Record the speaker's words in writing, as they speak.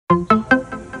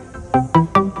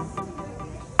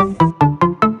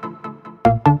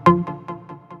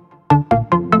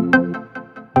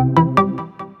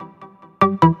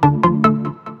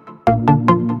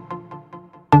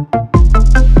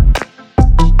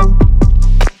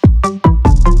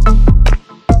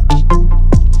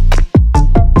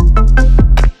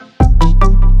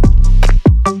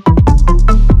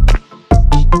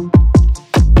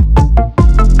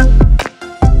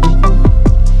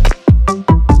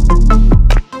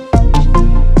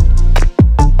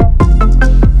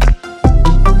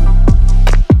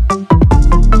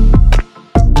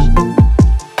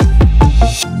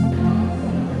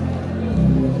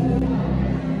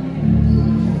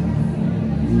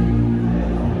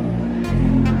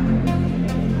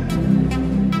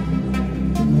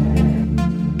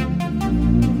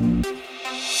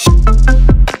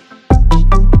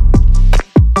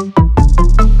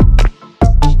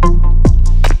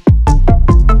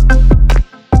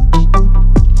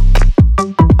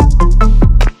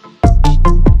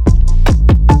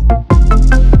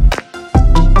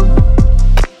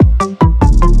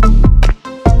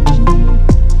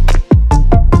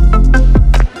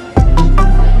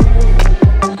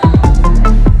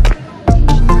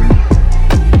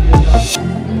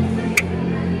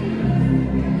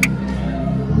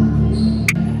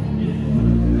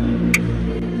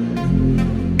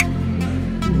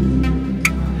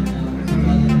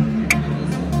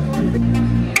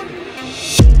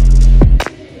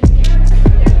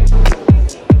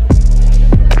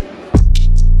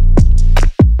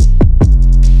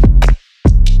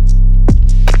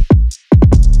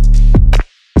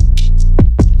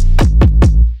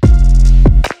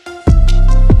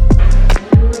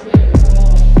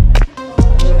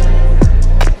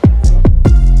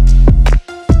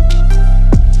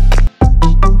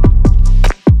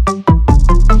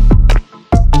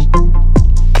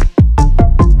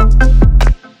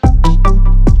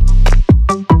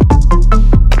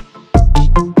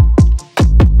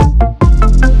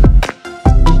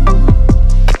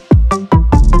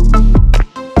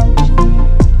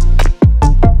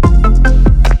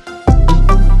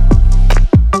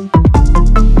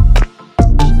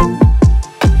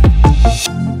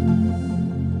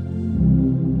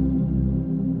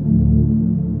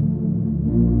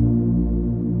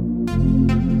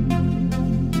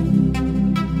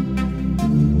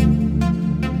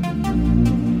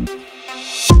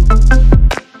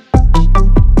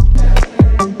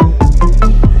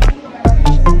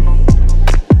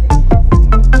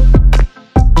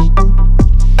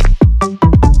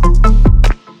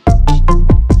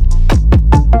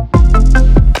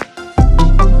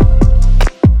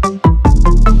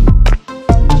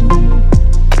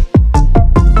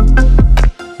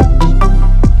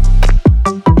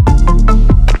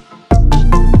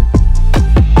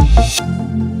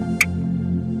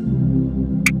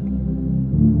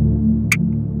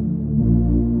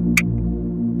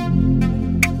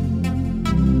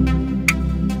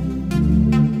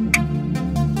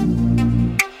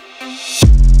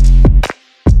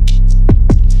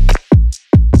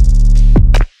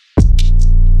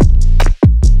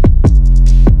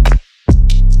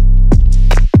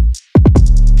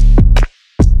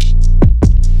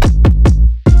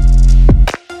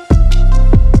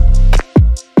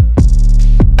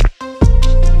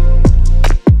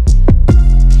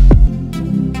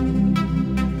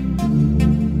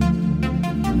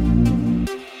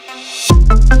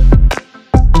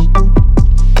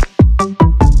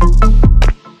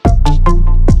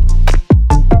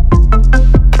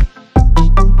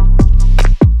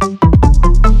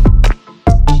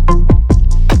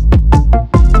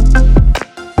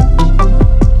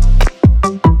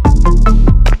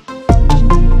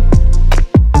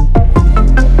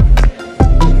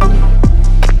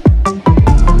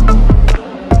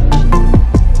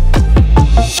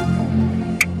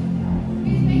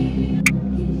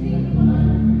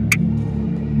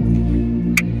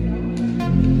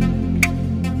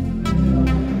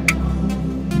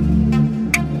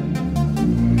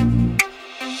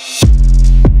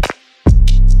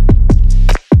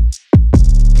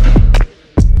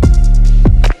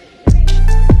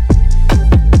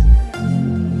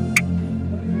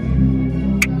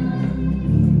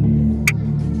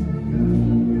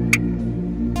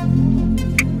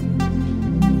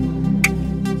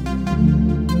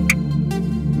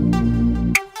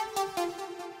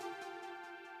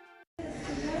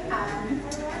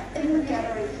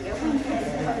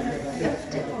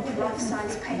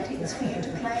life-size paintings for you to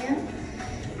play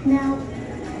in. Now,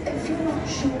 if you're not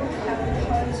sure how to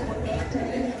pose or act in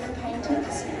any of the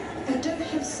paintings, we do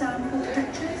have sample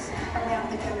pictures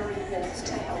around the gallery walls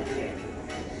to help you.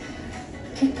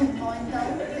 Keep in mind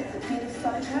though that the better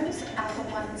photos are the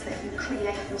ones that you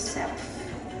create yourself.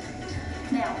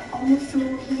 Now on the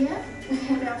floor here we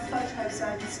have our photo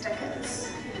zone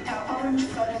stickers. Our orange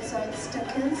photo zone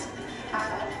stickers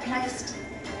are placed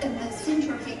in the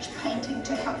centre of each painting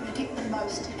to help you get the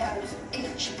most out of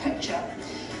each picture.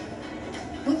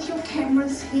 With your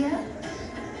cameras here,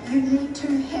 you need to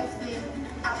have them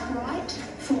upright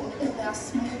for all our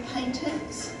small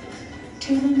paintings,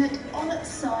 turning it on its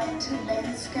side to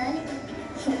landscape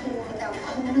for all our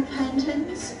corner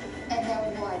paintings and our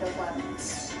wider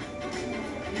ones.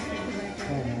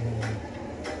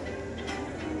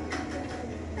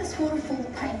 This waterfall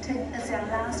painting is our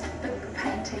last big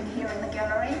painting here in the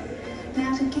gallery.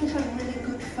 Now to get a really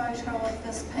good photo of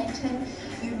this painting,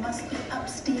 you must be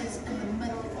upstairs in the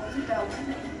middle of the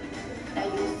balcony. Now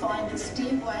you'll find the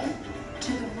stairway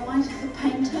to the right of the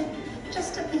painting,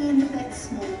 just at the end of that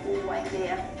small hallway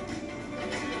there.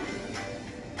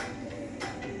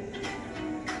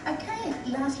 Okay,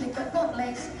 lastly but not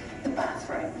least, the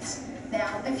bathrooms.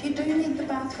 Now, if you do need the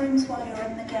bathrooms while you're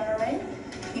in the gallery,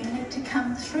 you need to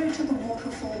come through to the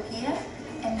waterfall here,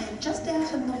 and then just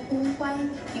out in the hallway,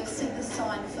 you'll see the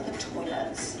sign for the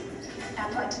toilets.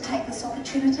 I'd like to take this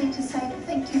opportunity to say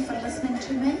thank you for listening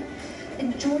to me.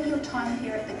 Enjoy your time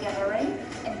here at the gallery,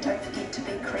 and don't forget to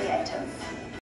be creative.